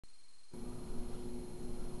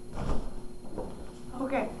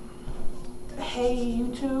Hey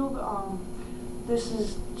YouTube, this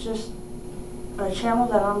is just a channel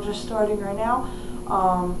that I'm just starting right now.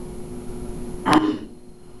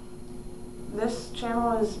 This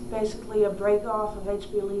channel is basically a break off of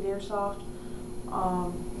HP Elite Airsoft.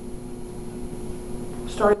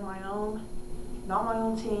 Starting my own, not my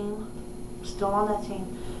own team, still on that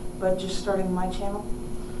team, but just starting my channel.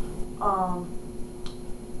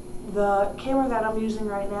 The camera that I'm using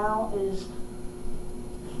right now is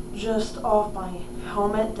just off my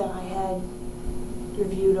helmet that I had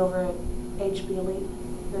reviewed over at HP Elite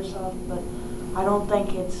Airsoft, but I don't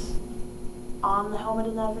think it's on the helmet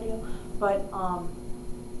in that video. But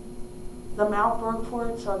the mount broke for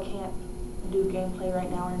it, so I can't do gameplay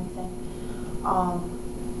right now or anything.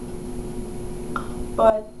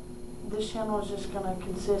 But this channel is just going to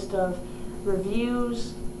consist of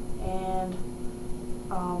reviews and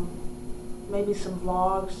maybe some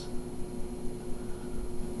vlogs.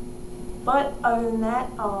 But other than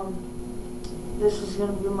that, this is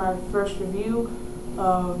going to be my first review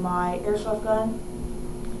of my airsoft gun,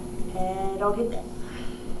 and I'll get that.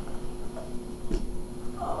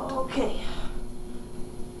 Okay,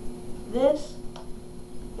 this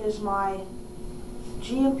is my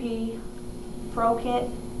G&P Pro Kit.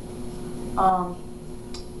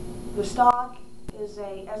 The stock is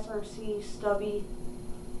a SRC stubby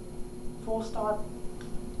full stock.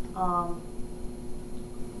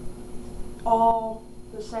 All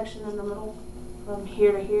the section in the middle from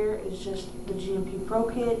here to here is just the G&P Pro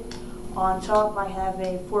Kit. On top I have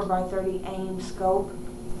a 4x30 AIM scope.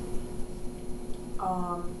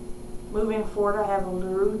 Moving forward, I have a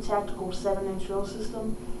LaRue Tactical 7-inch drill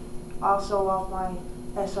system, also off my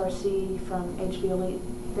SRC from HP Elite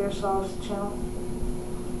Airsoft channel.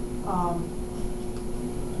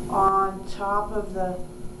 On top of the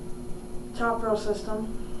top rail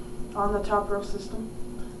system,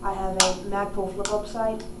 I have a Magpul flip-up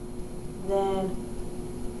sight. Then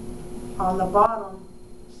on the bottom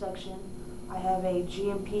section, I have a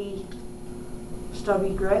G&P stubby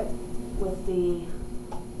grip with the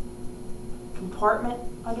compartment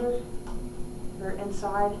under or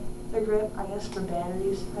inside the grip, I guess, for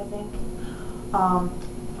batteries, I think.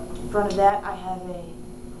 In front of that, I have a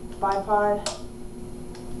bipod.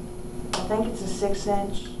 I think it's a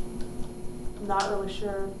 6-inch. I'm not really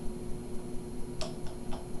sure.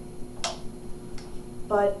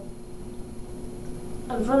 But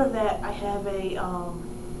in front of that, I have a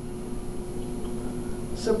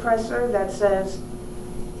suppressor that says,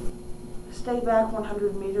 "Stay back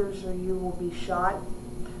 100 meters or you will be shot."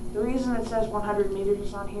 The reason it says 100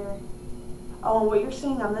 meters on here, and what you're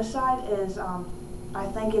seeing on this side is, I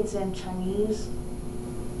think it's in Chinese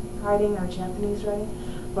writing or Japanese writing,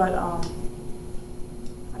 but I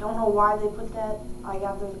don't know why they put that. I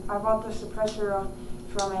bought the suppressor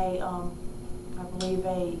from a, I believe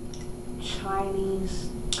a Chinese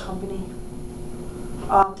company.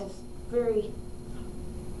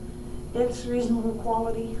 It's reasonable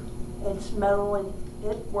quality. It's metal and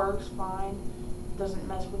it works fine. Doesn't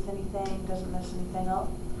mess with anything. Doesn't mess anything up.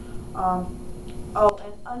 Oh,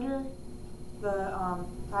 and under the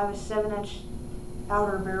I have a 7-inch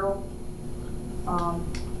outer barrel.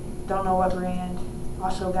 Don't know what brand.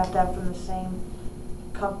 Also got that from the same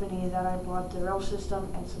company that I bought the rail system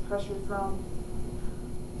and suppressor from.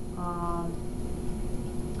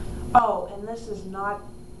 Oh, and this is not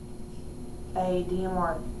a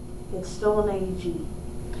DMR. It's still an AEG.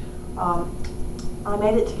 I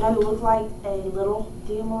made it to kind of look like a little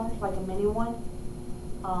DMR, like a mini one.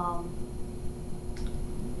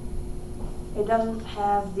 It doesn't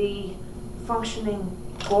have the functioning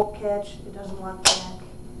bolt catch. It doesn't lock back.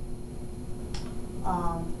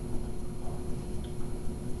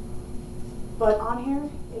 But on here,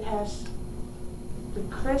 it has the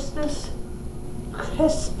crispest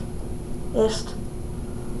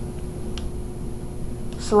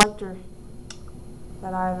selector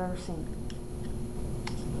that I've ever seen.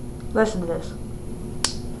 Listen to this.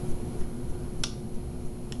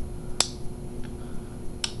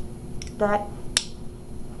 That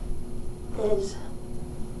is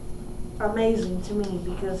amazing to me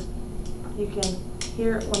because you can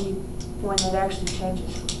hear it when it actually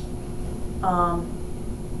changes.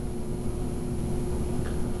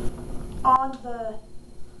 On the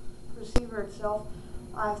receiver itself,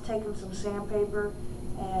 I've taken some sandpaper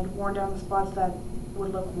and worn down the spots that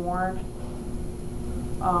would look worn.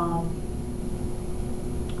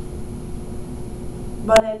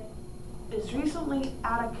 But it is recently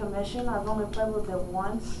out of commission. I've only played with it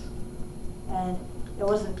once, and it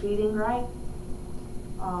wasn't feeding right.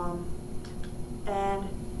 And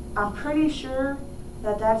I'm pretty sure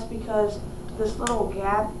that that's because this little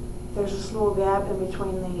gap there's this little gap in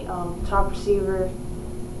between the top receiver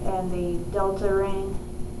and the delta ring.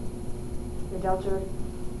 The delta,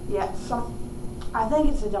 yeah, I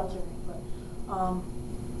think it's a delta ring, but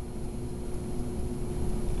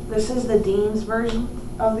this is the Dean's version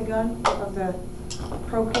of the gun, of the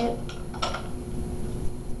Pro Kit.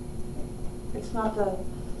 It's not the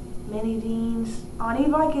mini Dean's. On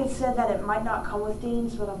e-bike it said that it might not come with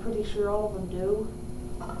Dean's, but I'm pretty sure all of them do.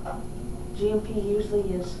 G&P usually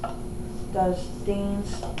does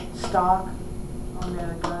Dean's stock on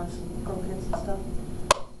their guns and Pro Kits and stuff.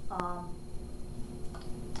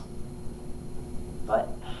 But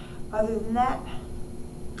other than that,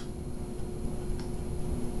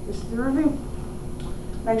 this is the review.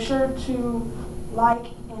 Make sure to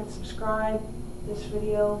like and subscribe this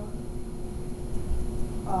video.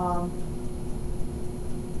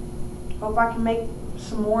 Hope I can make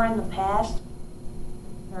some more in the past,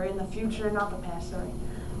 or in the future, not the past, sorry.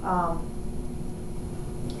 I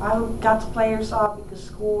got to play Airsoft because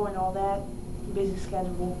school and all that, busy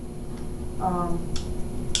schedule.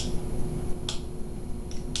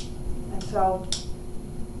 And so,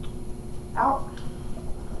 out.